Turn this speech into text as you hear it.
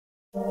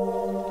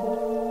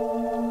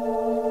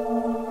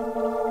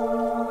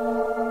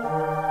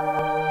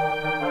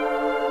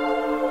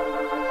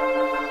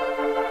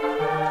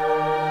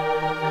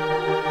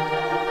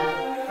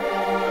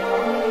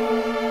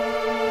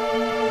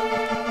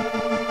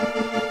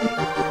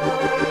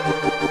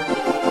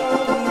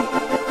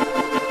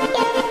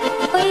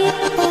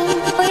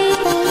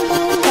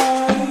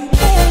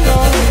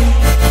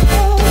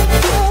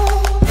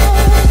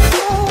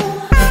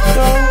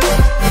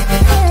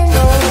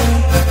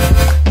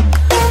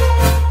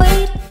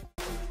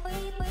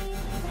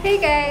Hey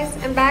guys,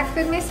 I'm back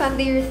with my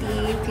Sunday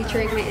routine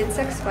featuring my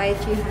Instax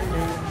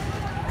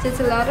Y300. Since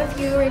a lot of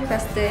you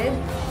requested,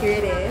 here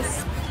it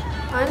is.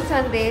 On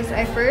Sundays,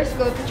 I first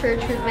go to church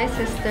with my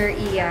sister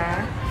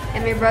Iya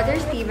and my brother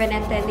Steven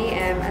at 10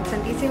 a.m. at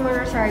Santissimo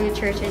Rosario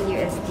Church in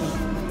UST.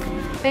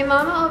 My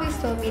mama always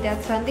told me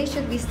that Sunday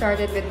should be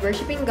started with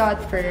worshiping God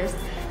first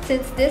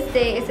since this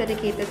day is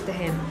dedicated to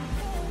Him.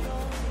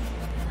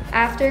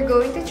 After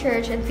going to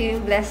church and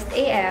feeling blessed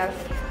AF,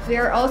 we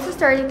are also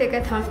starting to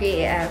get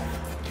hungry AF.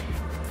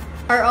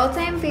 Our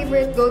all-time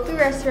favorite go-to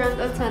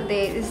restaurant on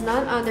Sunday is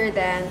none other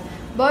than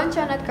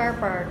Bonchan at Car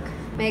Park.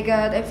 My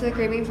God, I'm still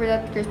craving for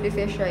that crispy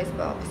fish rice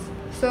box.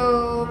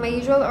 So, my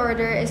usual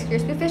order is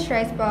crispy fish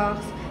rice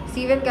box.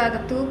 Steven got a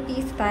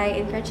 2-piece thigh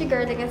in crunchy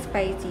garlic and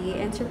spicy,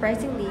 and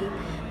surprisingly,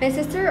 my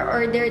sister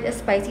ordered a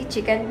spicy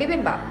chicken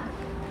bibimbap.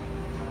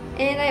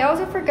 And I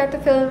also forgot to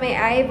fill in my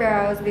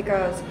eyebrows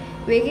because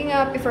waking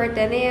up before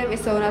 10 a.m.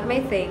 is so not my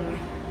thing.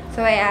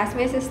 So I asked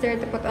my sister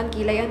to put on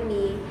kilay on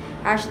me.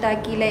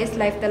 Hashtag kilay is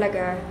life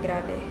talaga.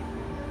 Grabe.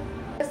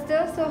 It's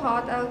still so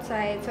hot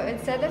outside, so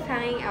instead of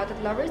hanging out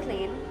at Lover's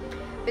Lane,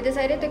 we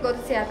decided to go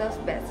to Seattle's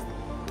Best.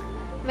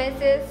 My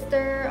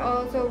sister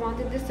also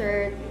wanted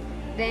dessert.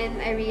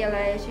 Then I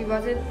realized she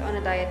wasn't on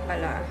a diet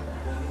pala.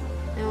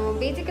 No,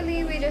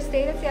 basically, we just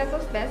stayed at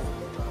Seattle's Best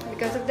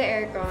because of the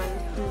aircon.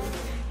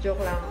 Joke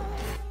lang.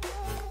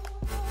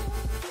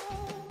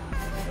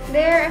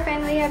 There, I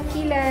finally have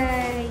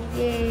kilay.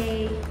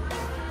 Yay!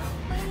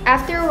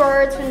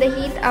 Afterwards, when the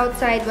heat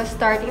outside was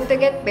starting to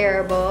get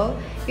bearable,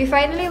 we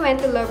finally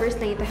went to Lover's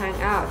Lane to hang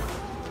out.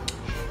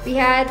 We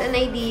had an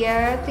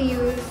idea to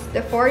use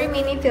the 4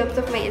 remaining films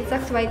of my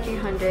Instax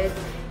Y300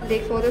 and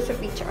take photos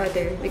of each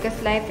other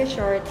because life is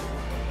short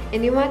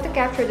and we want to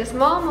capture the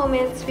small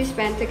moments we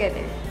spent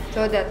together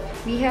so that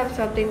we have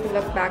something to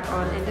look back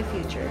on in the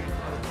future.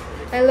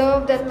 I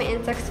love that my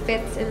Instax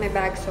fits in my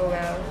bag so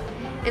well,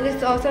 and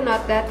it's also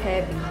not that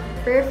heavy,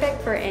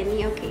 perfect for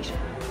any occasion.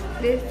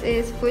 This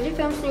is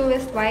Fujifilm's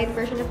newest wide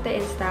version of the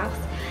Instax.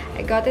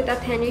 I got it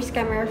at Henry's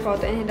Camera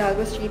Photo in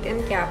Hidalgo Street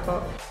in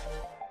Quiapo.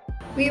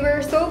 We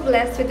were so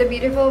blessed with the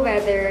beautiful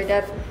weather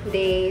that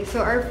day,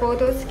 so our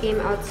photos came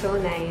out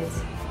so nice.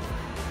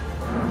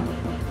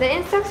 The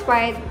Instax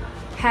Wide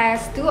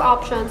has 2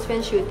 options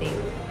when shooting.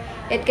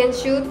 It can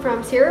shoot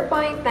from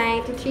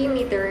 0.9 to 3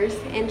 meters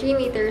and 3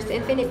 meters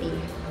infinity.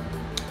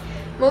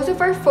 Most of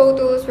our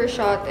photos were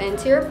shot in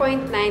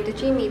 0.9 to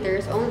 3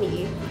 meters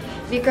only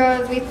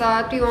because we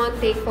thought we won't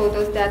take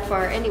photos that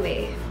far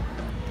anyway.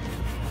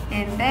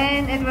 And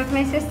then it was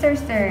my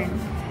sister's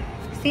turn.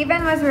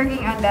 Steven was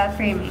working on that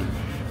framing.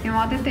 He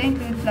wanted to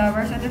include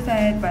flowers on the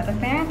side, but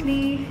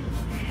apparently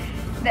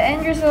the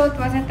end result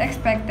wasn't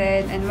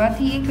expected, and what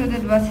he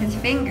included was his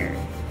finger.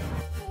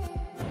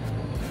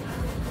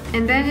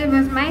 And then it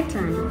was my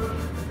turn.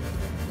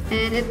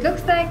 And it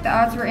looks like the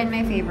odds were in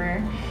my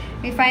favor.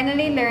 We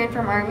finally learned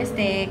from our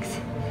mistakes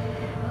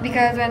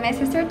because when my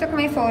sister took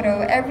my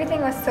photo,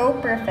 everything was so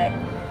perfect.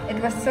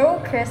 It was so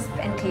crisp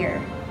and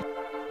clear.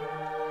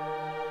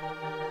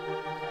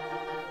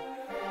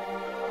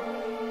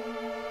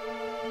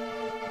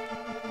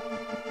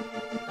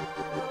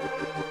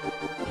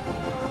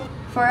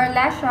 For our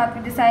last shot,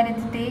 we decided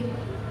to take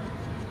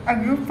a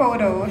group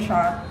photo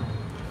shot,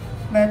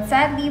 but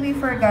sadly we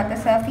forgot the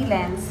selfie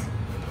lens,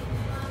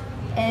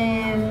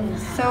 and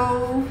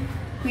so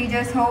we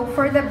just hoped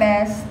for the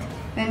best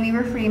when we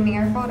were framing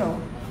our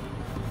photo.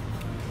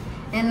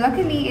 And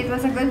luckily, it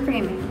was a good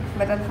framing,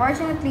 but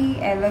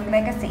unfortunately, I look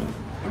like a saint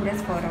in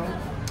this photo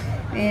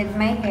with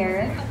my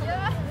hair.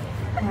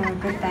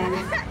 Good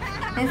times.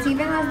 And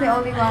Steven was the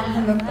only one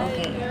who looked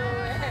okay.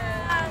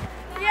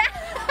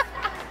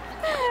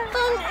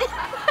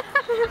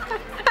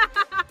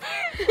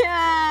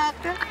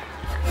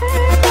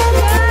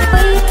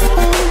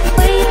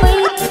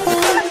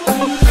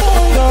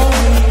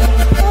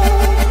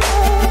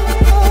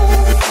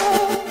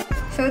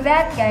 So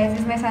that, guys,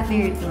 is my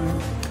Sunday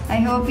routine. I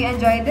hope you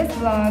enjoyed this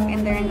vlog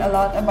and learned a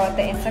lot about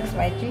the Instax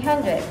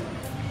Y300.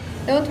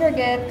 Don't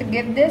forget to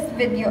give this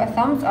video a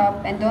thumbs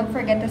up and don't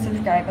forget to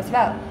subscribe as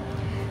well.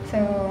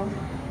 So,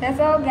 that's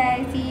all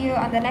guys. See you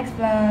on the next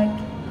vlog.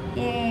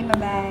 Yay,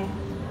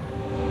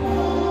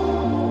 bye-bye.